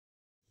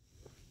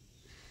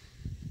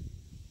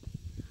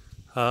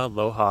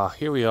Aloha.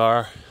 Here we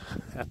are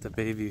at the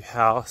Bayview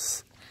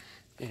house,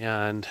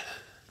 and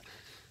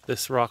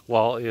this rock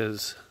wall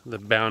is the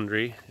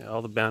boundary.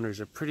 All the boundaries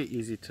are pretty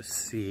easy to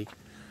see.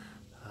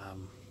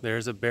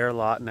 There's a bare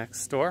lot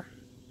next door,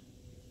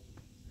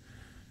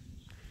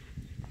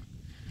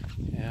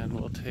 and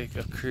we'll take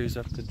a cruise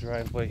up the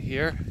driveway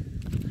here.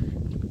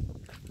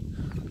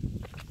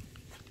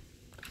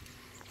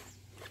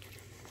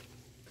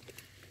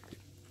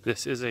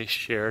 This is a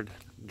shared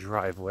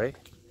driveway,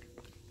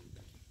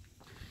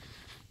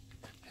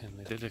 and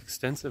they did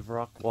extensive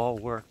rock wall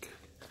work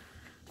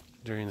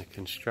during the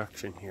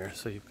construction here.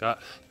 So you've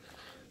got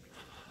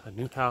a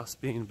new house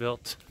being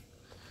built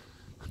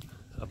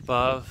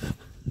above,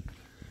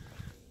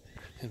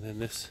 and then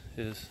this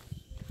is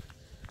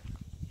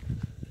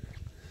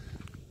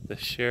the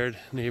shared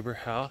neighbor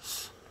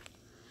house.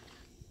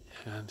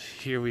 And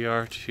here we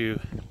are to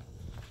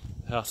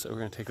the house that we're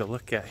going to take a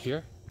look at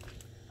here.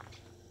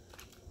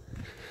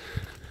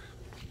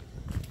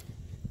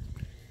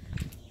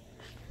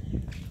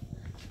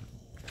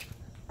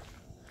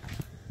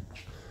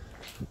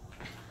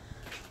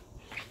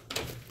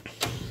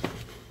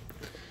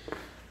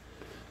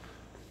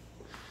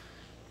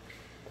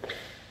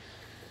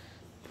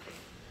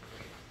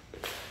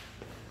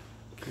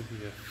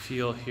 Give you a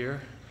feel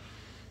here.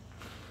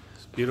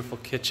 This beautiful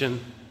kitchen.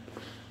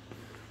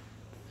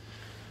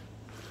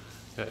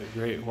 Got a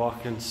great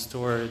walk-in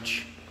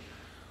storage.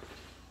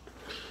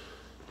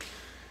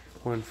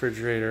 One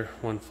refrigerator,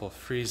 one full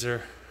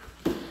freezer.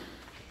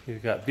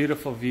 You've got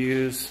beautiful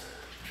views.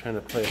 I'm trying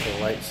to play with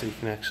the light so you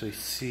can actually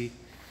see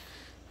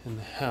in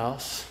the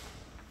house.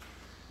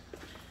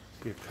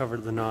 You're covered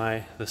with an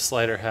eye. The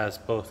slider has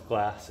both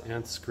glass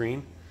and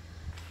screen.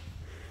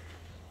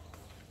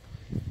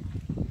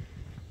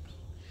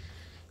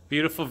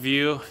 Beautiful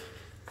view.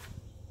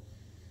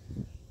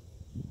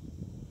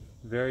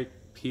 Very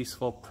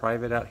peaceful,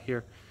 private out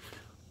here.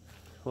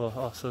 We'll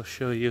also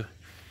show you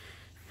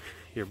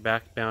your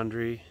back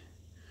boundary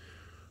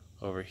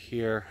over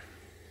here.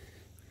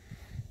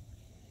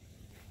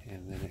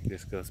 And then it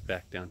just goes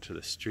back down to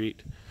the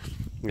street.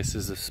 This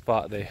is the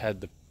spot they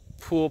had the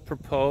pool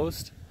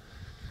proposed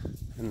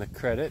and the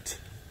credit.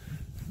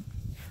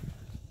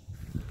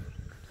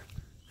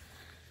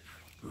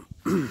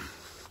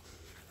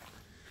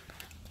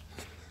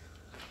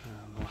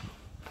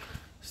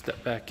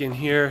 Step back in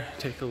here,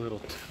 take a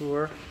little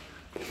tour.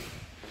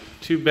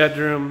 2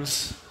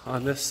 bedrooms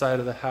on this side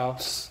of the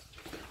house.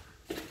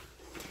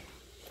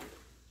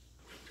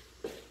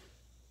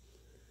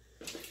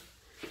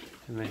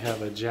 And they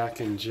have a Jack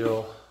and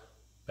Jill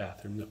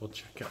bathroom that we'll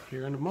check out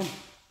here in a moment.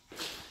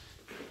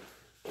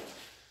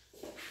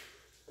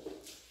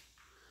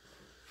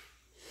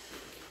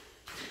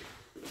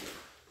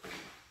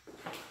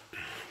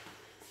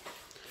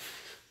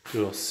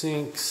 Dual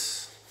sinks.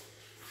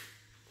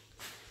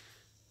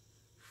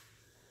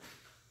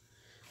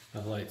 The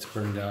lights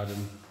burned out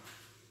in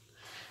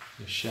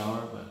the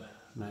shower, but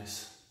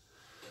nice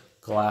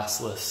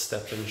glassless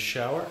step-in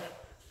shower.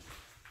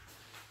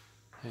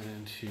 And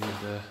into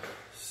the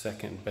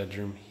second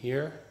bedroom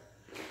here.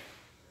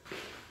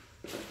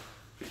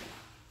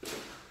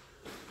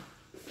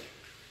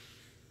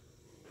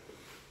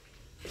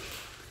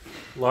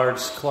 Large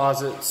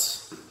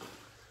closets.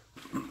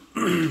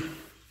 And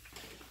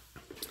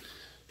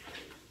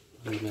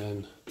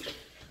then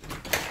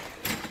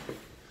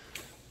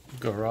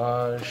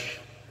garage.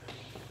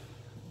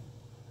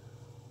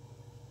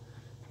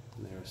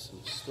 And there's some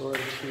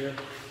storage here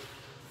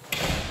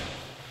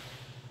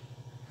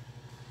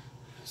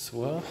as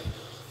well.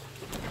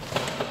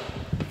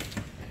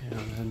 And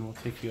then we'll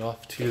take you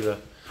off to the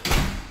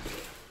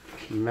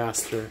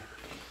master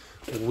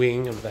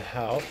wing of the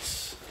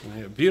house. And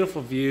you have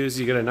beautiful views.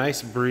 You get a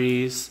nice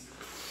breeze,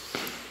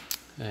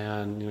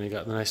 and you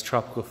got the nice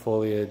tropical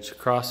foliage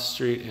across the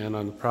street and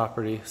on the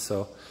property.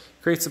 So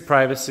it creates some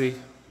privacy,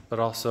 but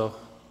also,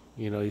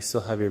 you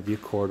still have your view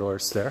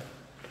corridors there.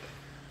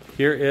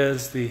 Here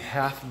is the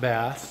half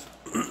bath.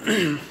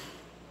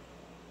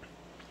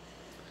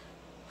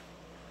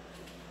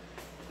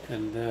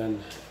 And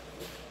then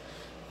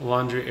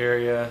laundry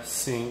area,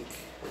 sink.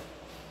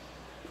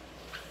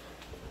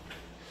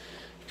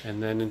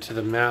 And then into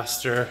the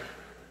master.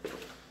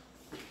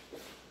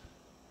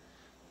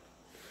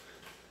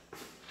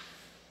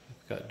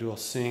 We've got dual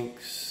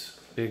sinks,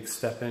 big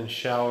step-in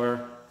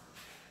shower.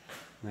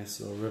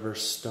 Nice little river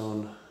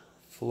stone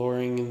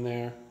flooring in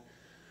there.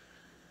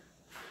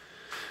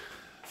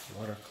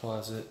 Water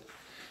closet.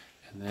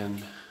 And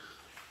then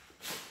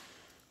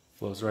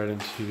flows right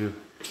into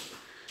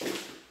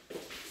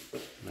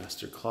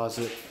master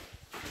closet.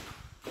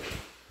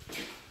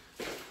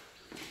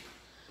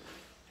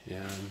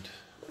 And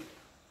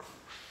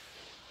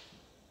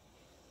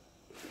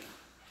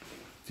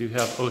do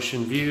have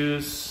ocean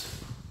views.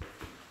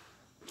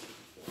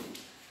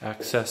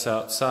 Access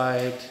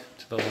outside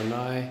to the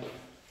lanai.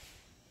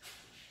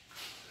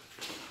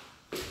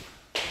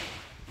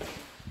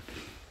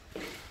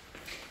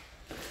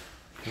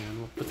 And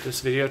we'll put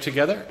this video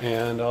together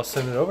and I'll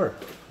send it over.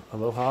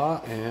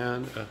 Aloha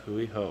and a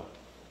hui ho.